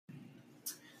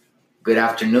Good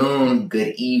afternoon,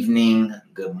 good evening,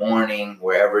 good morning,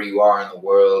 wherever you are in the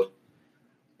world.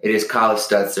 It is Kyle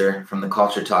Stutzer from the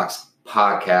Culture Talks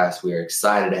podcast. We are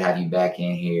excited to have you back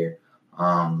in here,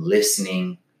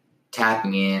 listening,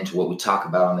 tapping into what we talk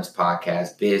about on this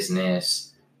podcast: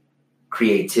 business,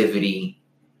 creativity,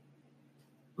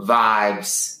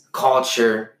 vibes,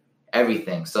 culture,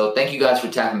 everything. So thank you guys for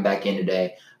tapping back in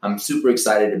today. I'm super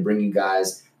excited to bring you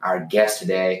guys our guest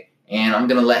today. And I'm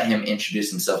going to let him introduce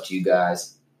himself to you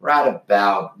guys right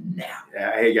about now.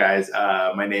 Yeah, hey guys,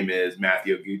 my name is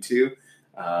Matthew Ogutu.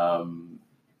 I'm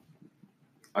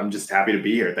just happy to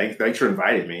be here. Thanks for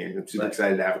inviting me. I'm super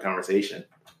excited to have a conversation.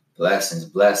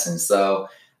 Blessings. So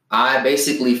I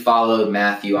basically followed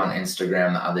Matthew on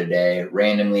Instagram the other day,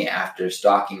 randomly after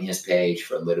stalking his page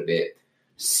for a little bit.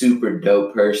 Super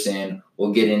dope person.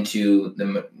 We'll get into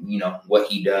what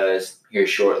he does here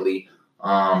shortly.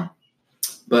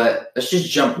 But let's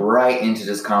just jump right into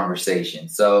this conversation.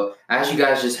 So as you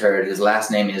guys just heard, his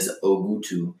last name is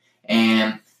Ogutu.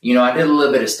 And, I did a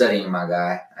little bit of studying, my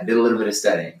guy.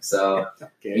 So,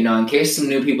 Okay. In case some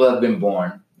new people have been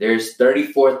born, there's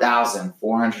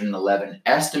 34,411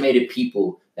 estimated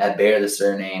people that bear the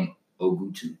surname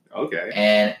Ogutu. Okay.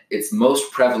 And it's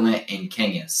most prevalent in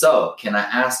Kenya. So can I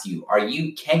ask you, are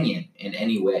you Kenyan in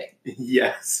any way?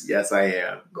 Yes, I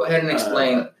am. Go ahead and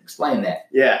explain that.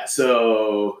 Yeah,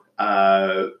 so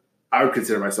I would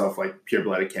consider myself like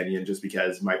pure-blooded Kenyan just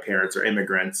because my parents are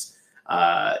immigrants.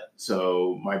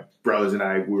 So my brothers and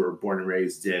I, we were born and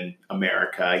raised in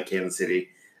America, in Kansas City.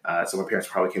 So my parents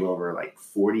probably came over like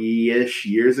 40-ish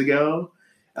years ago.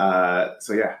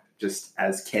 So yeah, just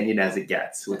as Kenyan as it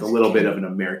gets, with a little bit of an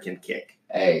American kick.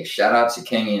 Hey, shout out to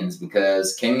Kenyans,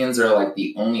 because Kenyans are like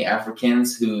the only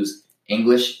Africans whose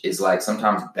English is like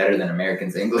sometimes better than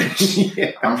Americans' English.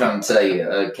 Yeah. I'm trying to tell you,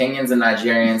 Kenyans and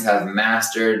Nigerians have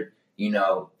mastered,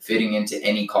 fitting into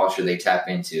any culture they tap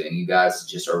into, and you guys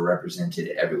just are represented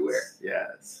everywhere.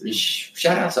 Yes.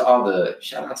 Shout out to all the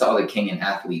Kenyan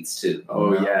athletes too.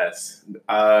 Oh yes.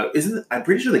 I'm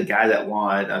pretty sure the guy that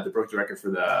won, that broke the record for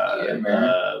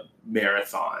the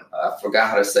marathon. I forgot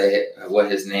how to say it, what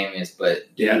his name is,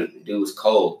 but dude was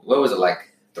cold. What was it, like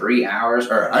 3 hours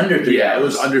or under 3 hours? Yeah, it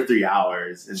was under 3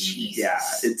 hours. And Jesus. Yeah,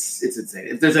 it's insane.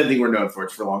 If there's anything we're known for,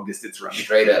 it's for long distance running.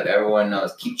 Straight up, everyone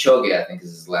knows. Kipchoge, I think is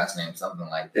his last name, something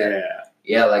like that.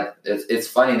 Yeah, like it's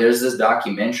funny. There's this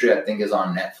documentary I think is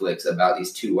on Netflix about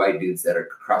these two white dudes that are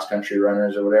cross country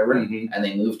runners or whatever, and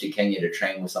they moved to Kenya to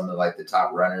train with some of like the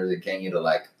top runners in Kenya to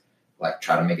like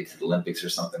try to make it to the Olympics or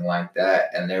something like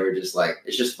that. And they were just like,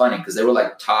 it's just funny because they were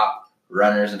like top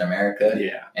runners in America,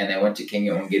 and they went to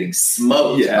Kenya and were getting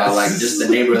smoked by like just the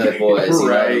neighborhood boys, the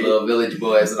little village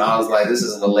boys, and I was like, this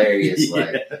is hilarious.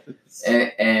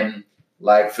 And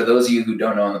like, for those of you who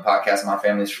don't know on the podcast, my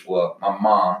my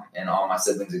mom and all my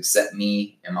siblings except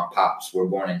me and my pops were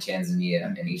born in Tanzania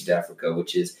in East Africa,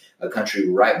 which is a country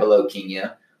right below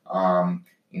Kenya.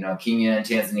 Kenya and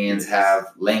Tanzanians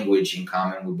have language in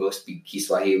common. We both speak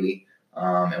Kiswahili,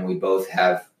 and we both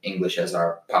have English as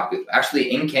our popular.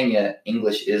 Actually, in Kenya,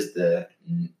 English is the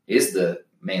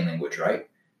main language, right?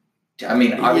 I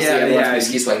mean, obviously everyone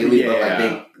speaks Kiswahili, but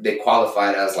like they qualify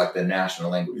it as like the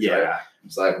national language, right?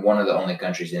 It's like one of the only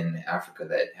countries in Africa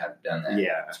that have done that.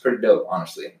 Yeah, it's pretty dope,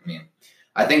 honestly. I mean,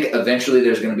 I think eventually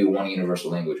there's going to be one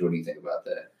universal language. What do you think about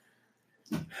that?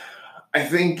 I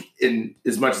think, in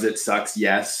as much as it sucks,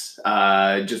 yes,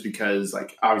 just because,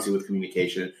 like, obviously with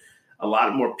communication, a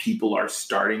lot more people are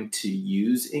starting to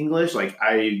use English. Like,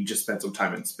 I just spent some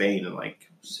time in Spain, and like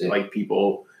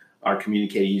people are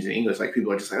communicating using English. Like,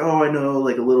 people are just like, oh, I know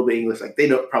like a little bit English. Like, they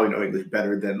probably know English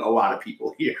better than a lot of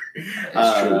people here.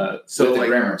 That's true. So with like,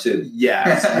 the grammar too.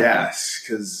 Yes,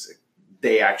 because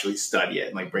they actually study it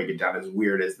and like break it down, as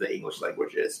weird as the English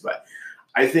language is. But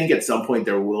I think at some point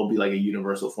there will be like a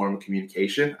universal form of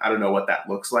communication. I don't know what that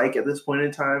looks like at this point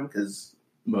in time, because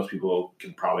most people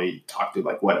can probably talk to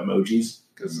like what emojis,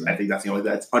 because I think that's the only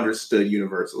that's understood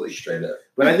universally. Straight up.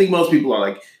 But I think most people are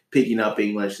like picking up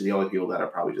English. The only people that are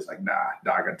probably just like, not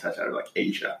gonna touch that are like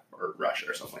Asia or Russia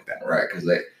or something like that. Right, because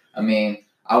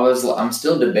I'm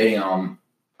still debating on.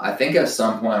 I think at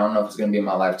some point, I don't know if it's going to be in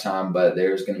my lifetime, but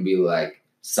there's going to be like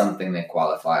something that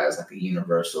qualifies as like a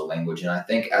universal language. And I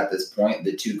think at this point,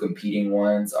 the two competing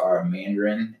ones are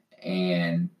Mandarin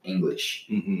and English.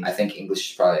 Mm-hmm. I think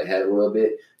English is probably ahead a little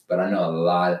bit, but I know a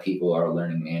lot of people are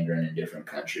learning Mandarin in different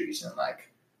countries. And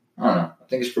like, I don't know. I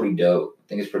think it's pretty dope.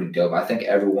 I think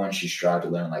everyone should strive to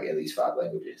learn like at least 5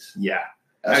 languages. Yeah.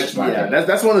 That's just my opinion.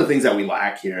 That's one of the things that we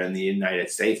lack here in the United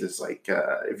States. Is like,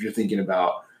 if you're thinking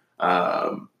about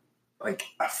like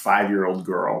a 5-year-old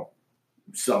girl,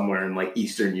 somewhere in like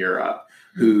Eastern Europe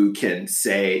who can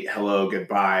say hello,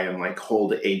 goodbye, and like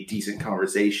hold a decent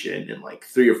conversation in like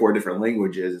 3 or 4 different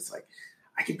languages. It's like,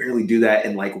 I can barely do that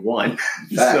in like one.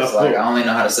 Facts. Like, I only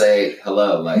know how to say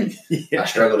hello. Like, I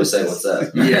struggle to say what's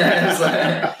up.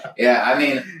 I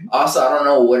mean, also, I don't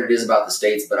know what it is about the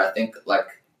States, but I think like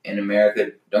in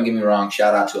America, don't get me wrong,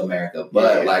 shout out to America,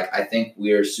 but like, I think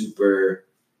we're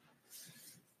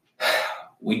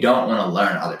we don't want to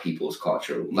learn other people's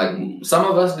culture. Like some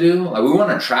of us do. Like we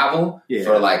want to travel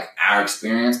for like our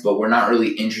experience, but we're not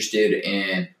really interested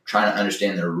in trying to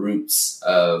understand the roots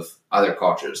of other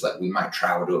cultures. Like we might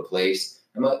travel to a place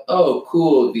and I'm like, oh,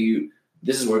 cool.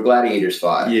 This is where gladiators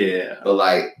fought. Yeah. But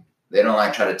like they don't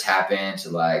like try to tap into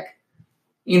like,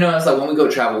 you know, it's like when we go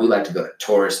travel, we like to go to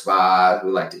tourist spots. We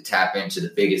like to tap into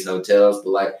the biggest hotels. But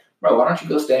like, bro, why don't you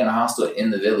go stay in a hostel in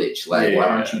the village? Like, why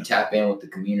don't you tap in with the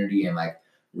community and like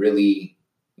really,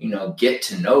 you know, get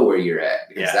to know where you're at?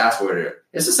 Because that's where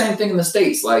it's the same thing in the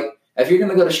States. Like, if you're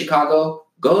going to go to Chicago,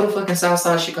 go to fucking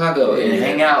Southside Chicago and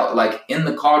hang out like in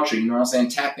the culture. You know what I'm saying?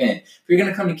 Tap in. If you're going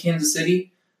to come to Kansas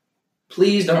City,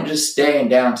 please don't just stay in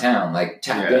downtown. Like,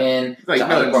 tap in. Like,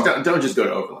 don't just go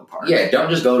to Overland Park. Yeah, don't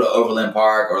just go to Overland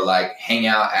Park or, like, hang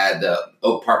out at the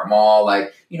Oak Park Mall.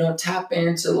 Like, you know, tap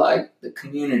into, like, the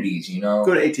communities, you know.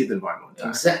 Go to 18th and Vine one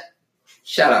time.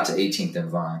 Shout out to 18th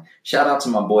and Vine. Shout out to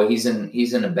my boy. He's in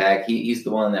the bag. He's the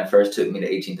one that first took me to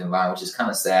 18th and Vine, which is kind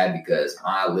of sad because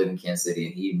I live in Kansas City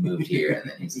and he moved here and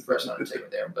then he's the first one to take me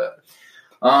there. But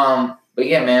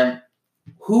yeah, man.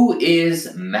 Who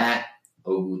is Matt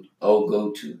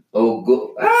Ogutu?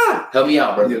 Help me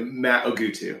out, brother. Matt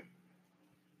Ogutu.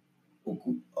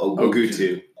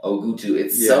 Ogutu.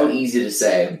 It's so easy to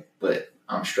say, but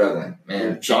I'm struggling,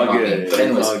 man. It's all good. But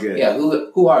anyways, yeah,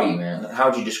 who are you, man? How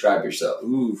would you describe yourself?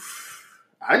 Oof.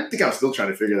 I think I'm still trying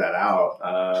to figure that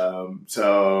out.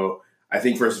 So I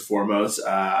think first and foremost,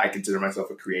 I consider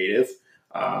myself a creative.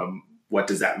 What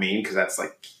does that mean? Because that's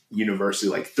like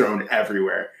universally like thrown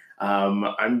everywhere.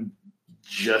 I'm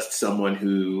just someone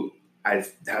who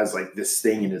has like this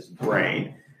thing in his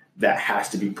brain that has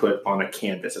to be put on a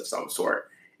canvas of some sort.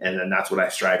 And then that's what I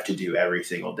strive to do every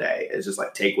single day, is just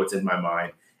like take what's in my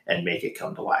mind and make it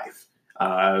come to life.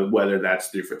 Whether that's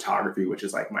through photography, which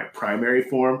is like my primary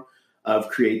form of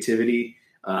creativity,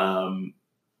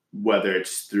 whether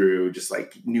it's through just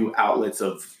like new outlets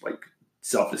of like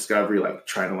self-discovery, like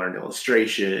trying to learn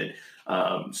illustration,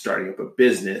 starting up a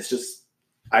business. Just,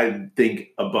 I think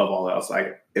above all else,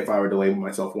 like if I were to label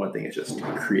myself one thing, it's just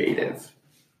creative.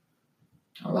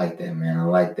 I like that, man. I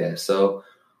like that. So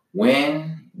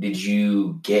when did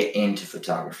you get into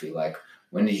photography? Like,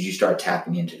 when did you start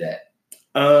tapping into that?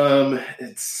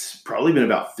 It's probably been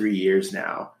about 3 years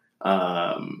now.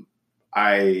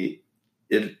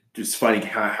 It's funny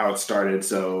how it started.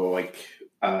 So like,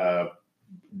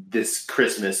 this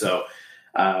Christmas, so,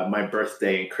 my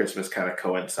birthday and Christmas kind of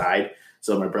coincide.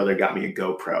 So my brother got me a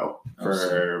GoPro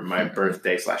for my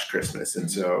birthday / Christmas. And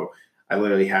so I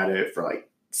literally had it for like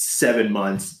 7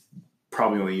 months,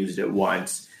 probably only used it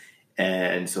once.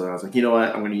 And so I was like, you know what?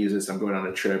 I'm going to use this. I'm going on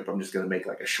a trip. I'm just going to make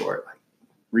like a short like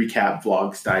recap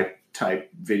vlog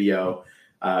type video.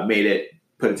 Made it,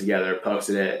 put it together,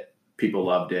 posted it. People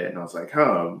loved it. And I was like,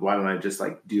 why don't I just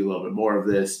like do a little bit more of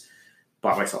this?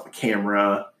 Bought myself a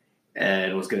camera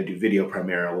and was going to do video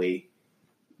primarily.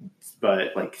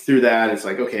 But like through that, it's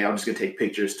like, okay, I'm just going to take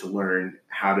pictures to learn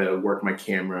how to work my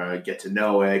camera, get to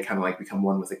know it, kind of like become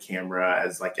one with the camera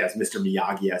as Mr.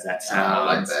 Miyagi as that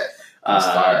sounds. I like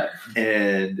that.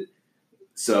 And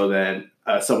so then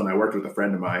someone I worked with, a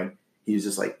friend of mine, he was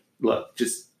just like, look,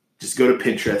 just go to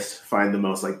Pinterest, find the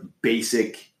most like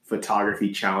basic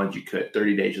photography challenge you could,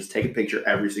 30 days, just take a picture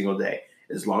every single day.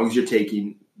 As long as you're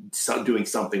doing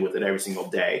something with it every single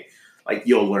day, like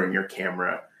you'll learn your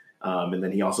camera. And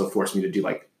then he also forced me to do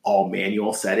like all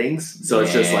manual settings. So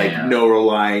it's just like no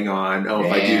relying on,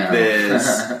 if I do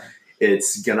this,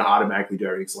 it's going to automatically do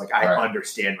everything. So like I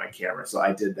understand my camera. So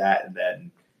I did that. And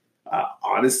then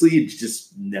honestly,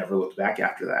 just never looked back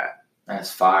after that.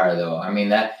 That's fire though. I mean,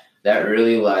 that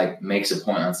really like makes a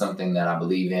point on something that I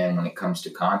believe in when it comes to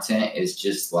content. Is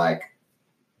just like,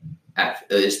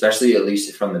 especially at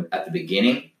least at the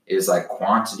beginning, is like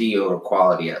quantity over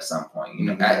quality at some point. You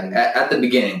know, at the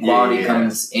beginning, quality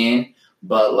comes in,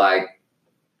 but like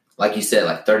you said,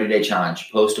 like 30-day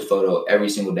challenge, post a photo every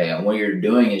single day. And what you're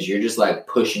doing is you're just like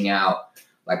pushing out,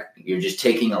 like you're just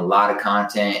taking a lot of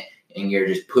content and you're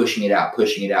just pushing it out.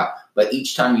 But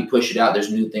each time you push it out,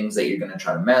 there's new things that you're going to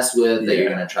try to mess with, that you're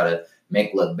going to try to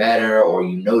make look better, or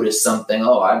you notice something.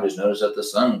 Oh, I just noticed that the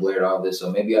sun glared off this,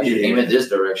 so maybe I should aim it this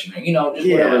direction. Or, you know, just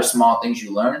whatever small things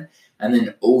you learn. And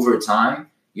then over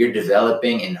time, you're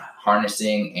developing and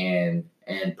harnessing and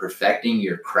perfecting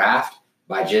your craft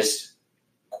by just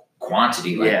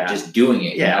quantity, like just doing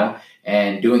it, you know,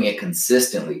 and doing it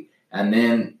consistently. And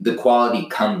then the quality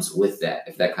comes with that,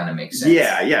 if that kind of makes sense.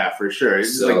 Yeah, for sure.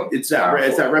 It's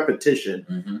that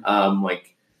repetition. I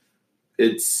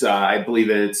believe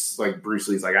it's like Bruce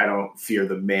Lee's like, I don't fear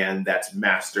the man that's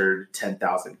mastered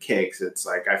 10,000 kicks. It's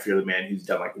like, I fear the man who's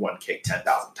done like one kick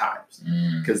 10,000 times.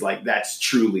 Because like, that's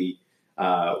truly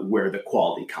where the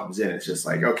quality comes in. It's just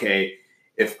like, okay,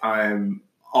 if I'm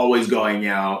always going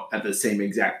out at the same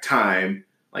exact time,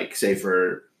 like say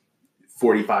for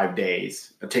 45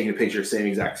 days, I'm taking a picture, same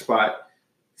exact spot,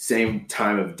 same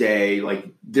time of day, like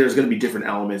there's going to be different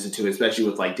elements into it, especially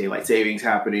with like daylight savings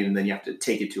happening. And then you have to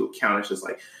take it to account. It's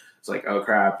like, oh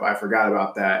crap, I forgot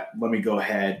about that. Let me go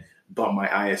ahead, bump my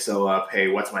ISO up. Hey,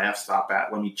 what's my f-stop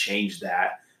at? Let me change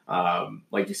that.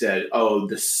 Like you said,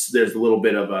 there's a little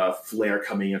bit of a flare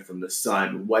coming in from the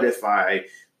sun. What if I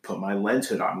put my lens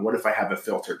hood on? What if I have a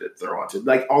filter to throw onto?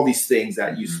 Like all these things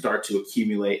that you start to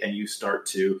accumulate and you start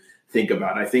to think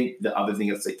about. And I think the other thing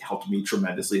that's like helped me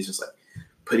tremendously is just like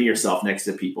putting yourself next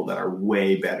to people that are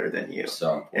way better than you,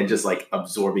 and just like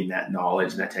absorbing that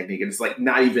knowledge and that technique. And it's like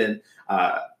not even,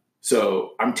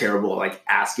 so I'm terrible at like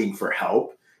asking for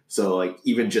help. So like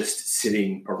even just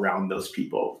sitting around those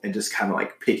people and just kind of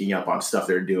like picking up on stuff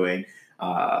they're doing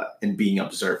and being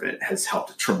observant has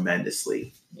helped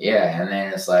tremendously. Yeah. And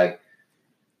then it's like,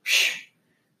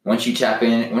 once you tap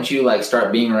in, once you like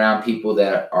start being around people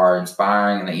that are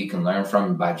inspiring and that you can learn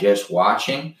from by just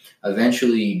watching,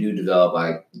 eventually you do develop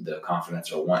like the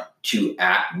confidence or want to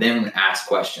ask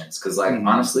questions. Cause like,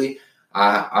 honestly,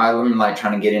 I'm like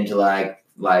trying to get into like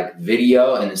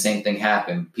video, and the same thing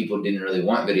happened. People didn't really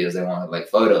want videos. They wanted like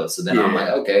photos. So then I'm like,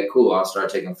 okay, cool. I'll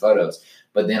start taking photos.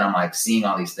 But then I'm like seeing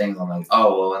all these things. I'm like,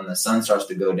 oh, well, when the sun starts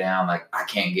to go down, like I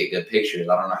can't get good pictures.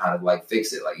 I don't know how to like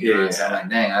fix it. Like, you know what I'm saying? Like,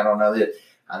 dang, I don't know this.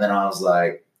 And then I was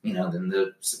like, you know, then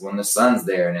when the sun's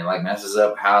there and it like messes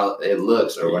up how it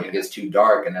looks, or when it gets too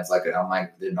dark and it's like, I'm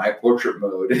like the night portrait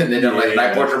mode, and then I'm like,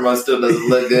 night portrait mode still doesn't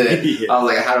look good. I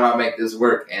was like, how do I make this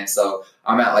work? And so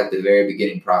I'm at like the very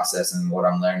beginning process, and what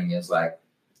I'm learning is like,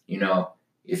 you know,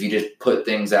 if you just put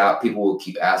things out, people will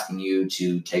keep asking you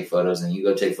to take photos, and you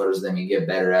go take photos of them, you get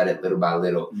better at it little by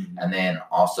little. And then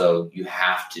also you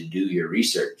have to do your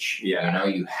research. You know,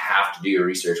 you have to do your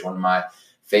research. One of my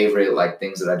favorite like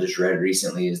things that I just read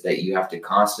recently is that you have to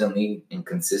constantly and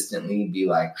consistently be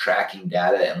like tracking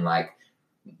data and like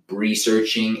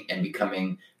researching and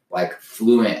becoming like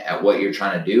fluent at what you're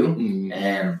trying to do.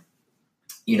 And,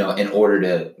 you know, in order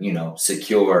to, you know,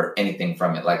 secure anything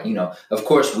from it. Like, you know, of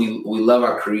course we love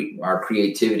our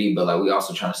creativity, but like we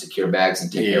also trying to secure bags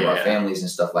and take care of our families and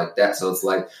stuff like that. So it's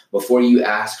like, before you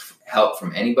ask help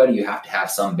from anybody, you have to have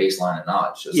some baseline of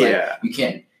knowledge. So it's like,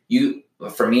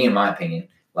 for me, in my opinion,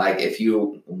 like if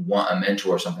you want a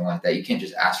mentor or something like that, you can't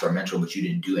just ask for a mentor, but you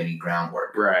didn't do any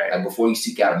groundwork. Right. Like before you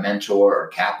seek out a mentor or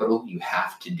capital, you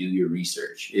have to do your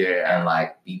research. And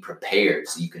like be prepared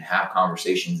so you can have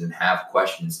conversations and have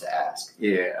questions to ask.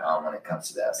 When it comes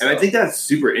to that. And I think that's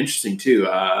super interesting too,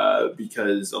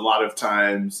 because a lot of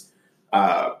times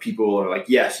people are like,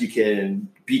 yes, you can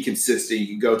be consistent, you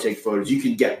can go take photos, you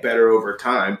can get better over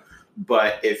time,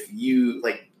 but if you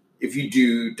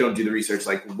don't do the research,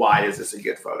 like, why is this a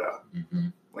good photo?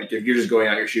 Like, if you're just going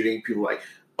out, you're shooting, people are like,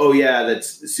 oh yeah,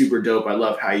 that's super dope. I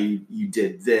love how you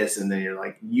did this. And then you're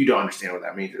like, you don't understand what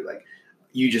that means. You're like,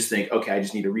 you just think, okay, I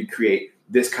just need to recreate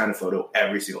this kind of photo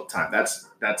every single time.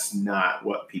 That's not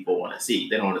what people want to see.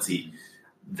 They don't want to see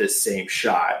the same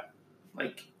shot,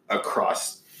 like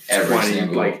across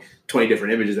 20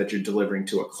 different images that you're delivering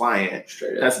to a client.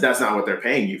 That's not what they're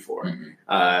paying you for.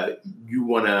 You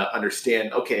want to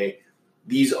understand, okay,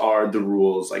 these are the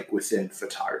rules like within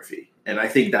photography. And I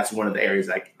think that's one of the areas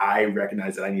like I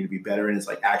recognize that I need to be better in, is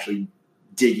like actually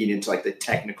digging into like the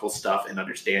technical stuff and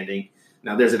understanding.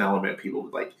 Now there's an element of people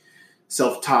like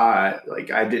self-taught,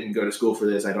 like I didn't go to school for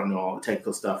this, I don't know all the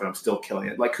technical stuff and I'm still killing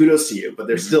it. Like kudos to you, but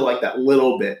there's still like that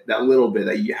little bit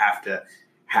that you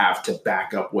have to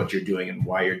back up what you're doing and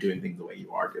why you're doing things the way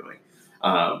you are doing.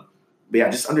 But yeah,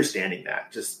 just understanding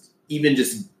that, just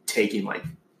taking like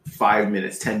 5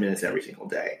 minutes, 10 minutes every single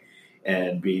day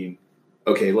and being,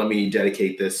 okay, let me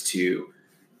dedicate this to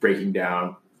breaking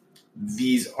down.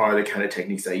 These are the kind of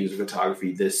techniques I use in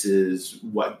photography. This is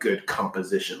what good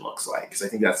composition looks like. Because I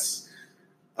think that's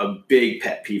a big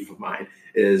pet peeve of mine,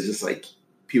 is just like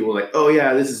people are like, oh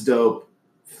yeah, this is dope.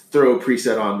 Throw a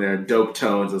preset on there, dope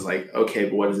tones. It's like, okay,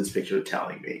 but what is this picture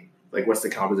telling me? Like, what's the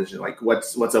composition? Like,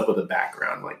 what's up with the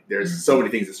background? Like, there's so many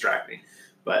things distracting.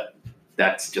 But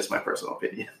that's just my personal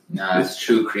opinion. No, it's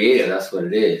true creative. That's what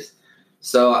it is.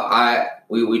 So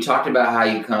we talked about how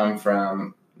you come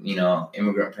from,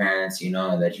 immigrant parents,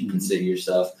 and that you consider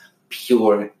yourself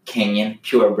pure Kenyan,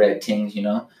 purebred things,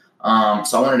 So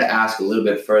I wanted to ask a little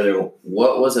bit further,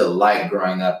 what was it like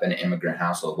growing up in an immigrant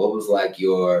household? What was like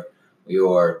what did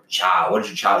your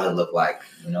childhood look like?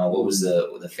 What was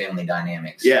the family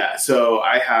dynamics? Yeah, so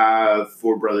I have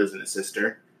 4 brothers and a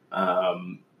sister.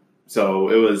 So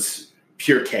it was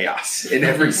pure chaos in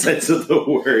every sense of the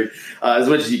word, as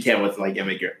much as you can with like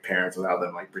immigrant parents without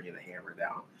them like bringing the hammer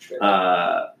down. Sure.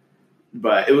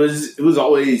 But it was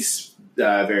always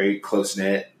very close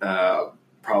knit.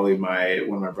 Probably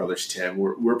one of my brothers, Tim,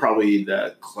 we're probably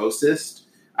the closest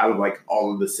out of like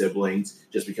all of the siblings,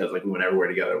 just because like we went everywhere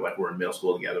together. Like we were in middle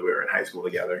school together, we were in high school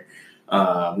together.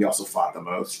 We also fought the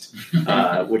most,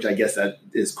 which I guess that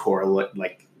is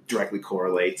directly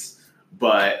correlates.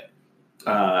 But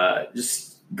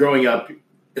just growing up,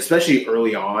 especially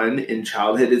early on in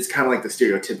childhood, it's kind of like the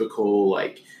stereotypical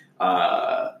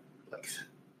I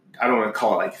don't want to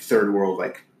call it like third world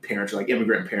like parents or like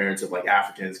immigrant parents of like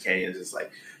Africans, Kenyans. It's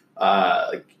like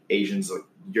Asians, like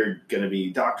you're gonna be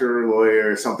doctor,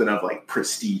 lawyer, something of like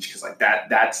prestige, because like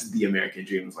that's the American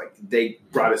dream. It's like they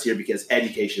brought us here because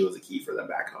education was the key for them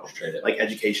back home. Like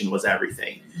education was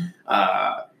everything.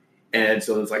 And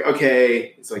so it's like,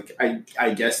 okay, it's like,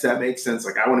 I guess that makes sense.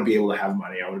 Like, I want to be able to have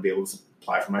money. I want to be able to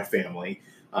supply for my family.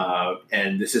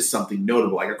 And this is something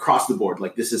notable, like across the board.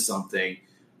 Like, this is something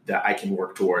that I can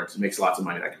work towards. It makes lots of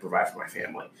money that I can provide for my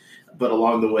family. But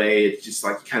along the way, it's just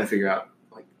like, you kind of figure out,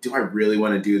 like, do I really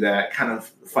want to do that? Kind of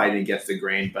fighting against the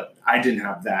grain. But I didn't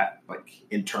have that, like,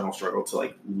 internal struggle till,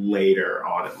 like, later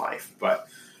on in life. But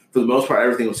for the most part,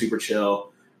 everything was super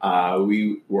chill.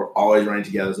 We were always running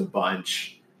together as a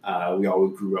bunch. We all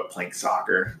grew up playing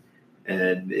soccer,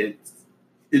 and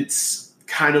it's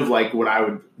kind of like what I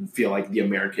would feel like the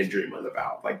American dream was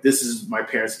about. Like, this is, my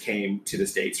parents came to the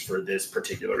States for this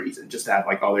particular reason, just to have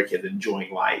like all their kids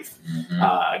enjoying life,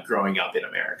 growing up in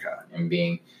America. And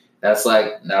that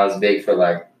was big for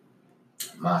like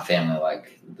my family.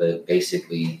 Like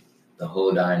basically the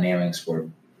whole dynamics were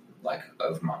like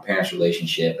of my parents'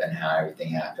 relationship and how everything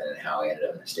happened and how we ended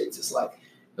up in the States. It's like,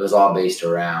 it was all based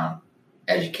around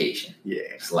education. Yeah.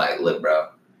 It's like, look, bro,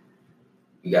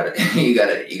 you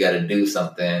gotta do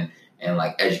something, and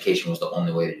like education was the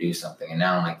only way to do something. And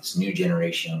now like this new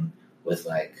generation with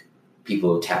like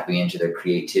people tapping into their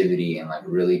creativity and like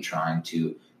really trying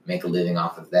to make a living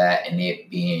off of that, and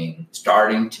it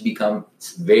starting to become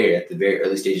at the very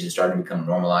early stages, it's starting to become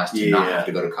normalized to not have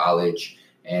to go to college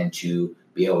and to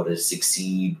be able to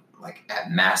succeed like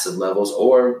at massive levels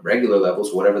or regular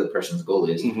levels, whatever the person's goal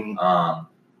is.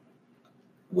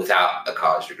 Without a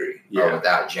college degree or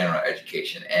without general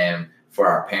education. And for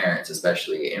our parents,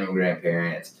 especially immigrant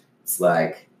parents, it's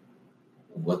like,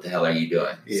 what the hell are you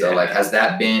doing? So like, has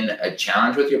that been a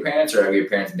challenge with your parents, or have your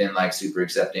parents been like super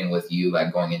accepting with you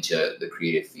like going into the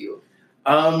creative field?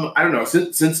 I don't know.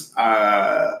 Since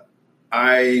I'm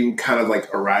kind of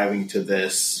like arriving to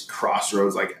this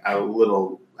crossroads, like a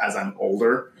little as I'm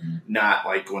older, not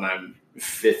like when I'm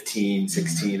 15,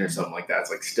 16 or something like that. It's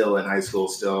like still in high school,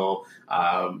 still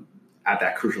at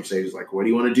that crucial stage. Like, what do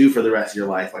you want to do for the rest of your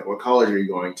life? Like, what college are you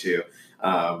going to?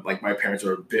 Like, my parents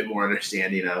were a bit more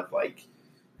understanding of like,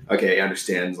 okay, he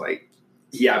understands, like,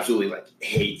 he absolutely like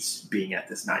hates being at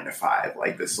this 9 to 5,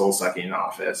 like this soul sucking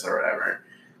office or whatever.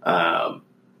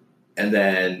 And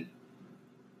then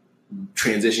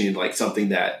transitioning to like something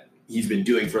that he's been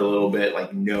doing for a little bit,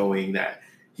 like knowing that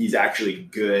he's actually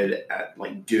good at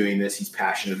like doing this. He's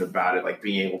passionate about it, like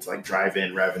being able to like drive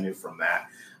in revenue from that.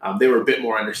 They were a bit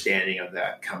more understanding of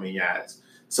that coming as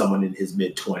someone in his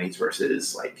mid-20s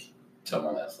versus like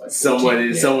someone that's like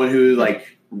someone who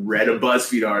like read a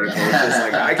BuzzFeed article. Just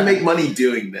like, I can make money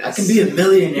doing this. I can be a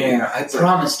millionaire. I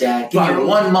promise, Dad. Give me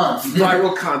 1 month.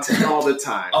 Viral content all the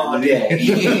time. All day.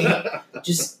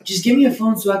 just give me a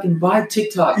phone so I can buy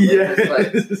TikTok. Yeah.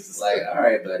 It's like, all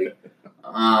right, buddy.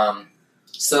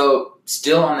 So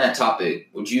still on that topic,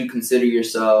 would you have considered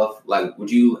yourself when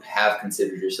you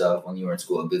were in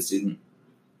school a good student?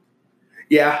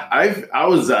 Yeah, I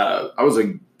was a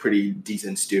pretty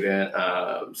decent student.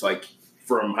 So like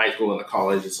from high school into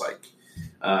college, it's like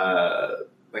I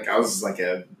was like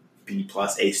a B+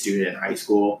 A student in high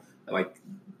school, and like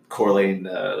correlating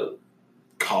to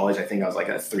college, I think I was like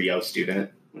a 3.0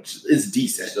 student, which is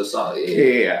decent. Still solid.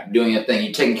 Yeah. Doing your thing.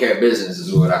 You're taking care of business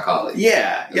is what I call it.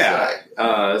 Yeah.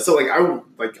 So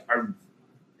I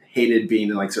hated being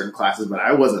in like certain classes, but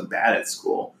I wasn't bad at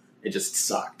school. It just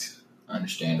sucked.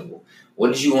 Understandable.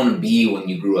 what did you want to be when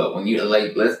you grew up? When you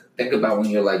like, let's think about when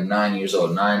you're like 10 years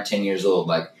old.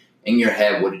 Like in your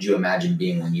head, what did you imagine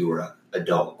being when you were an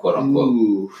adult, quote unquote?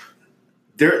 Ooh.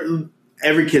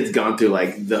 Every kid's gone through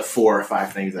like the 4 or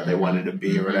 5 things that they wanted to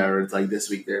be or whatever. It's like this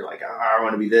week they're like, I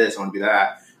want to be this, I want to be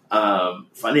that.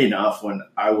 Funny enough, when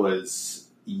I was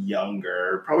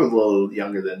younger, probably a little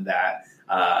younger than that,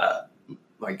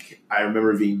 like I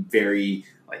remember being very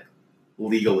like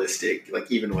legalistic,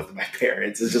 like even with my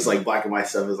parents. It's just like black and white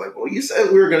stuff is like, well, you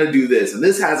said we were going to do this and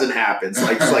this hasn't happened. So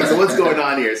so what's going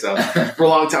on here? So for a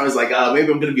long time, I was like,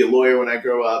 maybe I'm going to be a lawyer when I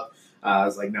grow up. I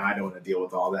was like, no, I don't want to deal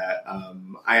with all that.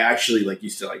 I actually like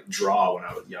used to like draw when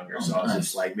I was younger. So I was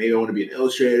just like, maybe I want to be an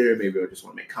illustrator. Maybe I just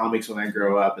want to make comics when I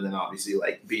grow up. And then obviously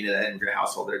like being in an immigrant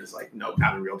household, they're just like, no,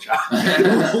 not a real job.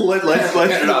 let's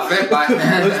find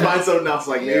something else.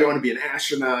 Like maybe I want to be an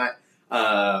astronaut.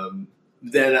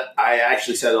 Then I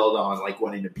actually settled on like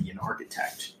wanting to be an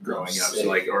architect growing up. So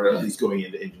like, or at least going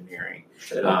into engineering.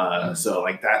 So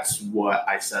like, that's what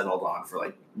I settled on for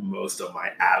like most of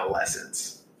my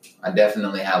adolescence. I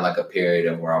definitely had like a period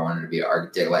of where I wanted to be an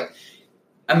architect. Like,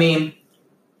 I mean,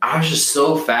 I was just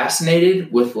so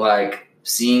fascinated with like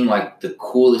seeing like the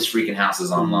coolest freaking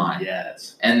houses online.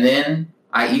 Yes. And then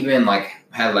I even like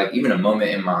had like even a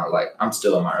moment in my, like, I'm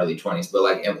still in my early 20s, but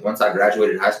like once I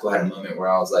graduated high school, I had a moment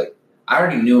where I was like, I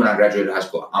already knew when I graduated high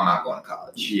school, I'm not going to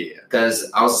college. Yeah.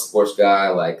 Because I was a sports guy.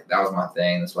 Like, that was my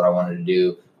thing. That's what I wanted to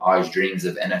do. Always dreams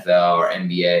of NFL or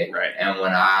NBA. Right. And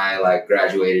when I like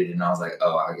graduated and I was like,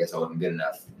 oh, I guess I wasn't good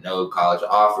enough. No college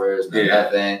offers,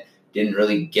 nothing. Didn't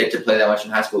really get to play that much in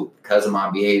high school because of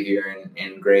my behavior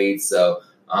and grades. So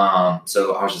I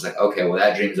was just like, okay, well,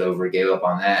 that dream's over. Gave up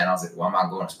on that. And I was like, well, I'm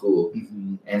not going to school.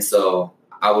 Mm-hmm. And so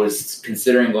I was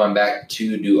considering going back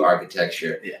to do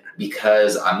architecture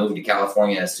because I moved to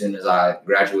California as soon as I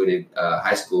graduated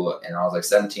high school. And I was like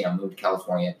 17. I moved to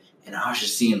California. And I was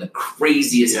just seeing the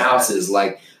craziest houses.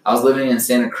 Like, I was living in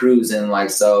Santa Cruz, and like,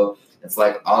 so it's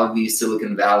like all of these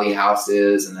Silicon Valley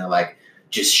houses, and they're like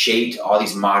just shaped all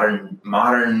these modern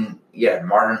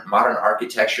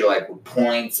architecture, like with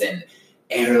points and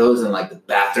arrows, and like the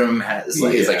bathroom is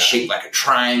like shaped like a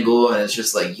triangle, and it's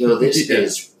just like, yo, this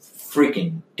is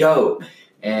freaking dope.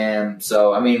 And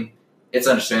so, I mean, it's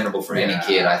understandable for any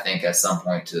kid, I think, at some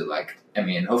point to like. I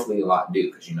mean, hopefully a lot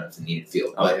do because, you know, it's a needed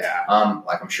field. But,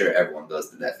 like, I'm sure everyone goes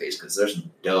through that phase because there's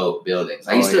some dope buildings.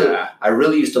 I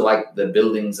really used to like the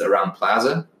buildings around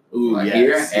Plaza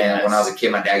here. And when I was a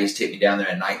kid, my dad used to take me down there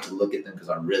at night to look at them because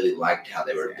I really liked how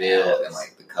they were built and,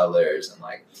 like, the colors. And,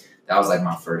 like, that was, like,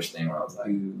 my first thing where I was like,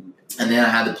 and then I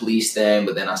had the police thing,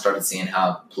 but then I started seeing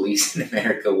how police in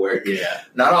America work. Yeah.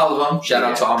 Not all of them. Shout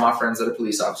out to all my friends that are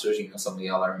police officers. You know, some of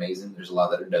y'all are amazing. There's a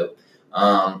lot that are dope.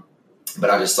 But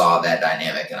I just saw that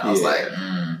dynamic, and I was like,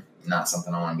 not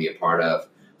something I want to be a part of.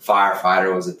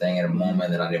 Firefighter was a thing at a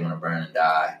moment that I didn't want to burn and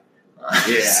die.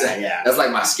 That's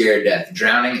like my scared death,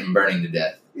 drowning and burning to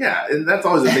death. Yeah, and that's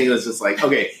always the thing that's just like,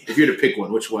 okay, if you were to pick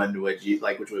one, which one would you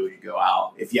like? Which way would you go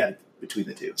out if you had between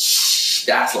the two?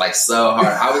 That's like so hard.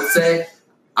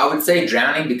 I would say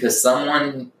drowning because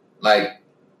someone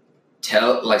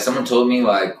someone told me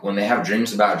like when they have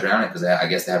dreams about drowning, because I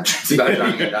guess they have dreams about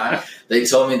drowning and dying. They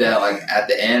told me that like at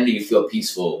the end you feel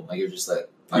peaceful, like you're just like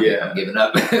I'm giving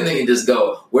up, and then you just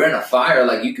go. We're in a fire,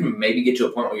 like you can maybe get to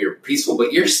a point where you're peaceful,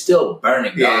 but you're still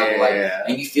burning, dog.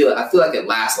 And you feel. I feel like it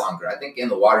lasts longer. I think in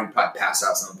the water you probably pass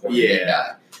out at some point and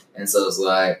die. And so it's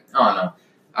like, I don't know.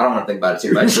 I don't want to think about it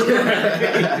too much.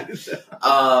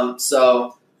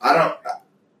 So I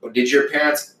don't. Did your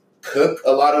parents cook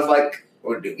a lot of like?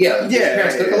 Did your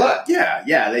parents cook a lot?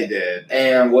 Yeah, they did.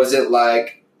 And was it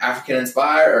like African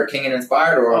inspired or Kenyan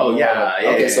inspired? Or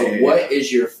what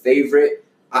is your favorite?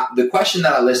 The question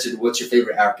that I listed, what's your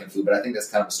favorite African food? But I think that's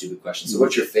kind of a stupid question. So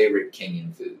what's your favorite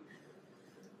Kenyan food?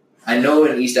 I know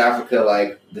in East Africa,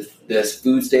 like the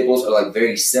food staples are like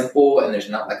very simple, and there's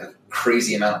not like a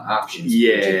crazy amount of options.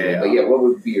 But what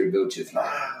would be your go-to if you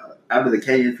had? Out of the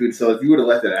Kenyan food, so if you would have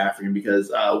left it African,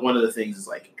 because one of the things is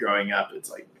like growing up,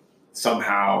 it's like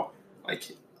somehow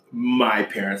like my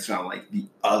parents found like the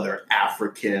other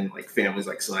African like families,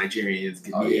 like so Nigerians,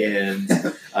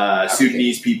 Ghanaians,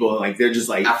 Sudanese people, and like they're just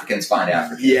like Africans find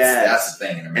Africans. Yeah, that's the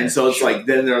thing in America. And so it's like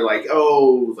then they're like,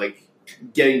 oh, like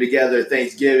getting together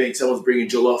Thanksgiving, someone's bringing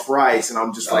jollof rice, and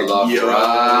I'm just like, yo,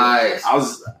 rice. I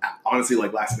was honestly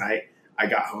like last night. I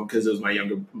got home because it was my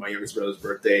youngest brother's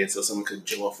birthday, and so someone cooked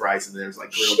jollof rice, and there was like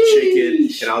grilled chicken,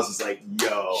 and I was just like,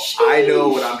 "Yo, I know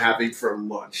what I'm having for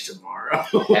lunch tomorrow."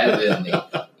 Heavenly,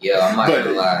 I'm not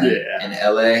gonna lie. Yeah. In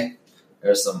LA,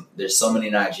 there's so many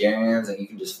Nigerians, and you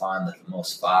can just find the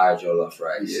most fire jollof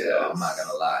rice. Yeah, I'm not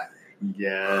gonna lie.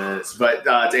 Yes, but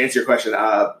to answer your question,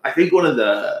 I think one of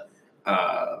the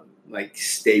like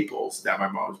staples that my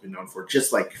mom's been known for,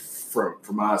 just like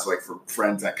from us, like from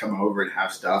friends that come over and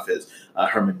have stuff, is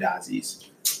her mandazis.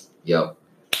 Yo,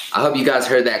 I hope you guys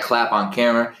heard that clap on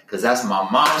camera because that's my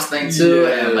mom's thing too.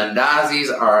 Yeah. And mandazis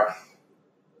are,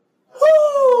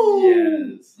 whoo!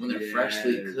 Yes, when they're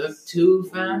freshly cooked too,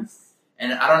 fam.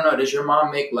 And I don't know, does your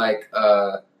mom make like,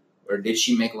 or did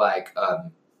she make like,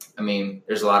 I mean,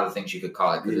 there's a lot of things you could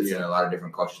call it because it's in a lot of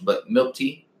different cultures, but milk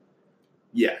tea?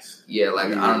 Yes. Yeah,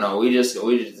 like I don't know. We just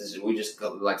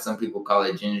like some people call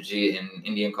it ginger tea, and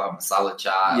Indian call it masala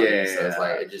chai. Yeah, so it's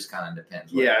like it just kind of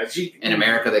depends. Yeah, in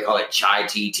America they call it chai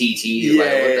tea, tea. Yeah,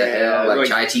 like what the hell? Like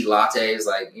chai tea lattes.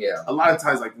 Like a lot of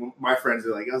times, like my friends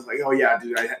are like, I was like, oh yeah,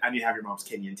 dude, I need to have your mom's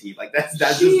Kenyan tea. Like that's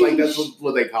just like that's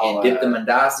what they call it. Dip the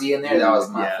mandazi in there. That was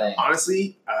my thing.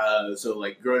 Honestly, so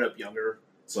like growing up younger,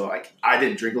 so like I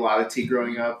didn't drink a lot of tea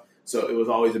growing up, so it was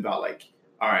always about like,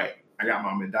 all right, I got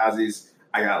my mandazis.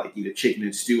 I got like either chicken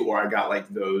and stew, or I got like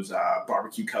those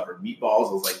barbecue covered meatballs.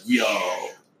 I was like, yo,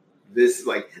 this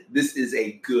is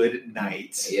a good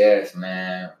night. Yes,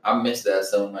 man. I miss that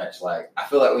so much. Like I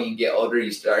feel like when you get older,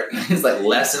 you start it's like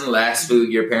less and less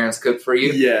food your parents cook for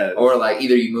you. Yeah. Or like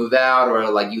either you move out or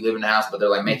like you live in a house, but they're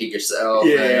like make it yourself.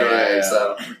 Yeah.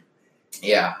 So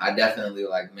yeah, I definitely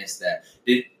like miss that.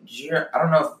 Did you? I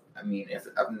don't know if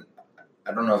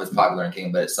I don't know if it's popular in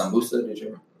Kenya, but it's sambusa. Did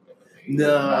you?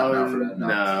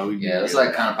 No. Yeah, it's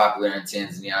like kind of popular in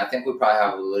Tanzania. I think we probably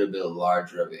have a little bit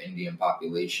larger of an Indian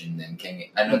population than Kenya.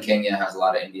 I know Kenya has a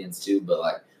lot of Indians too, but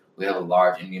like we have a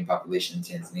large Indian population in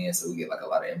Tanzania, so we get like a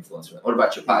lot of influence from it. What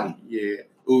about chapati? Yeah.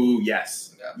 Ooh,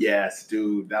 yes. Yeah. Yes,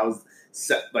 dude. That was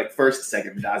first,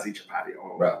 second mandazi chapati.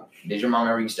 Oh. Bro, did your mom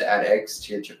ever used to add eggs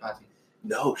to your chapati?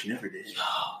 No, she never did.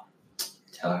 Oh,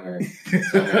 tell her.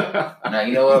 Now,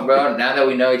 you know what, bro? Now that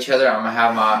we know each other, I'm going to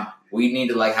have we need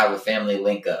to like have a family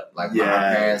link up. Like my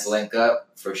parents link up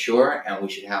for sure, and we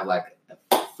should have like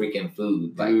freaking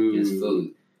food, like just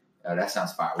food. That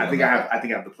sounds fire. I think I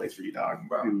have the place for you, dog,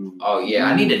 bro. Ooh. Oh yeah,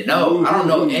 I need to know. I don't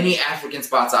know any African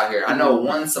spots out here. I know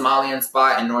one Somalian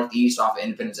spot in Northeast off of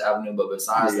Independence Avenue, but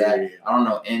besides that, I don't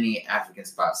know any African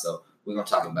spots. So we're gonna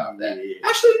talk about that.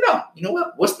 Actually, no. You know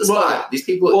what? What's the spot? These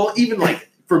people. Well, even like.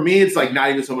 For me, it's like not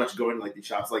even so much going to like these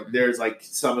shops. Like there's like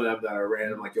some of them that are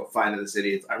random, like you'll find in the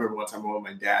city. I remember one time I went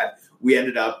with my dad. We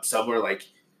ended up somewhere like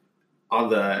on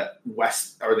the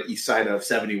west or the east side of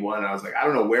 71. I was like, I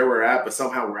don't know where we're at, but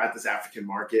somehow we're at this African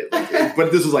market. Like,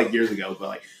 but this was like years ago. But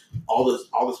like all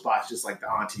the spots, just like the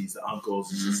aunties, the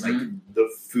uncles, it's just like the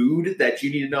food that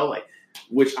you need to know, like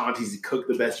which aunties cook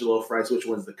the best jollof rice, which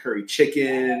one's the curry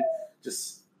chicken,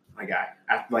 just. My guy,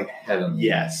 like heaven.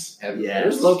 Yes.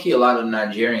 There's low key a lot of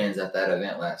Nigerians at that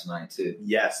event last night too.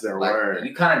 Yes, there were.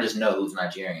 You kind of just know who's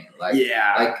Nigerian. Like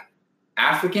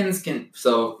Africans can.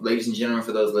 So, ladies and gentlemen,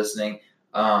 for those listening,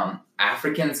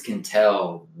 Africans can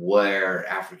tell where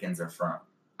Africans are from.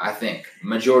 I think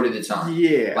majority of the time.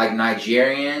 Yeah. Like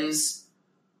Nigerians,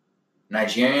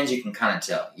 you can kind of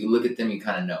tell. You look at them, you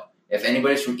kind of know. If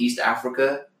anybody's from East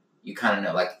Africa. You kind of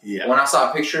know, like, when I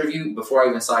saw a picture of you, before I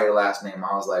even saw your last name,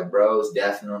 I was like, bro's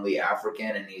definitely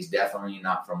African, and he's definitely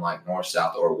not from, like, north,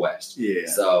 south, or west. Yeah.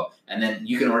 So, and then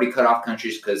you can already cut off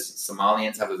countries because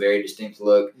Somalians have a very distinct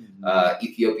look.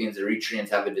 Ethiopians, Eritreans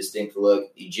have a distinct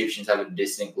look. Egyptians have a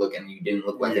distinct look, and you didn't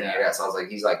look like any of that. So I was like,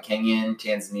 he's, like, Kenyan,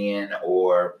 Tanzanian,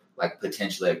 or, like,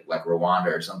 potentially, like Rwanda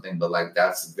or something. But, like,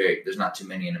 there's not too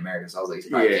many in America. So I was like, he's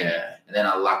probably Kenyan. And then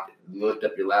I looked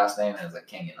up your last name, and it was like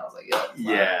Kenyan. I was like,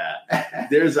 yeah.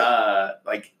 There's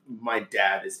like my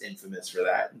dad is infamous for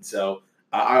that, and so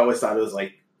I always thought it was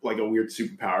like a weird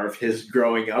superpower of his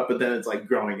growing up. But then it's like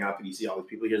growing up, and you see all these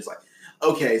people here. It's like,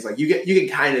 okay, it's like you can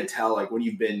kind of tell like when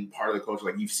you've been part of the culture,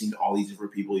 like you've seen all these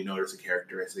different people, you notice the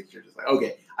characteristics. You're just like,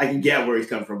 okay, I can get where he's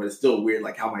coming from, but it's still weird,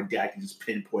 like how my dad can just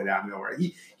pinpoint out nowhere.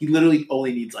 He literally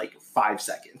only needs like 5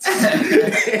 seconds,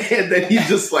 and then he's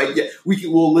just like,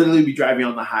 we'll literally be driving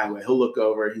on the highway. He'll look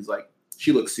over, and he's like,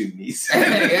 she looks Sudanese.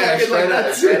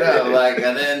 straight up. Like,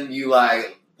 and then you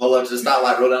like pull up to the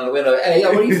stoplight, roll down the window. Hey,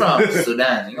 where you from?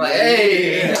 Sudan. You're like,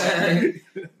 hey.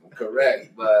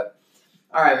 Correct, but.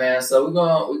 All right, man. So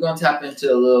we're gonna tap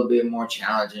into a little bit more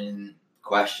challenging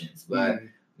questions, but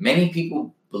many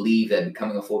people believe that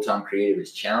becoming a full-time creative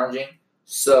is challenging.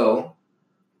 So,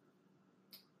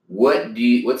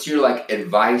 what's your like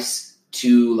advice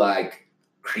to like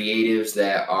creatives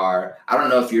that are? I don't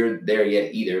know if you're there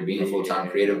yet either, being a full-time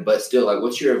creative, but still, like,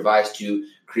 what's your advice to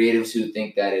creatives who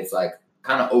think that it's like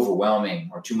kind of overwhelming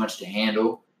or too much to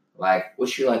handle? Like,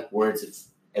 what's your like words of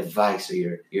advice or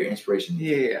your inspiration?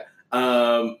 Yeah.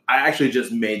 I actually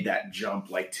just made that jump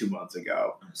like 2 months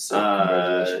ago. So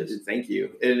congratulations. Thank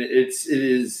you. And it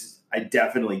is. I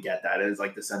definitely get that. It is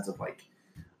like the sense of like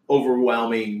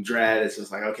overwhelming dread. It's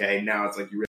just like, okay, now it's like you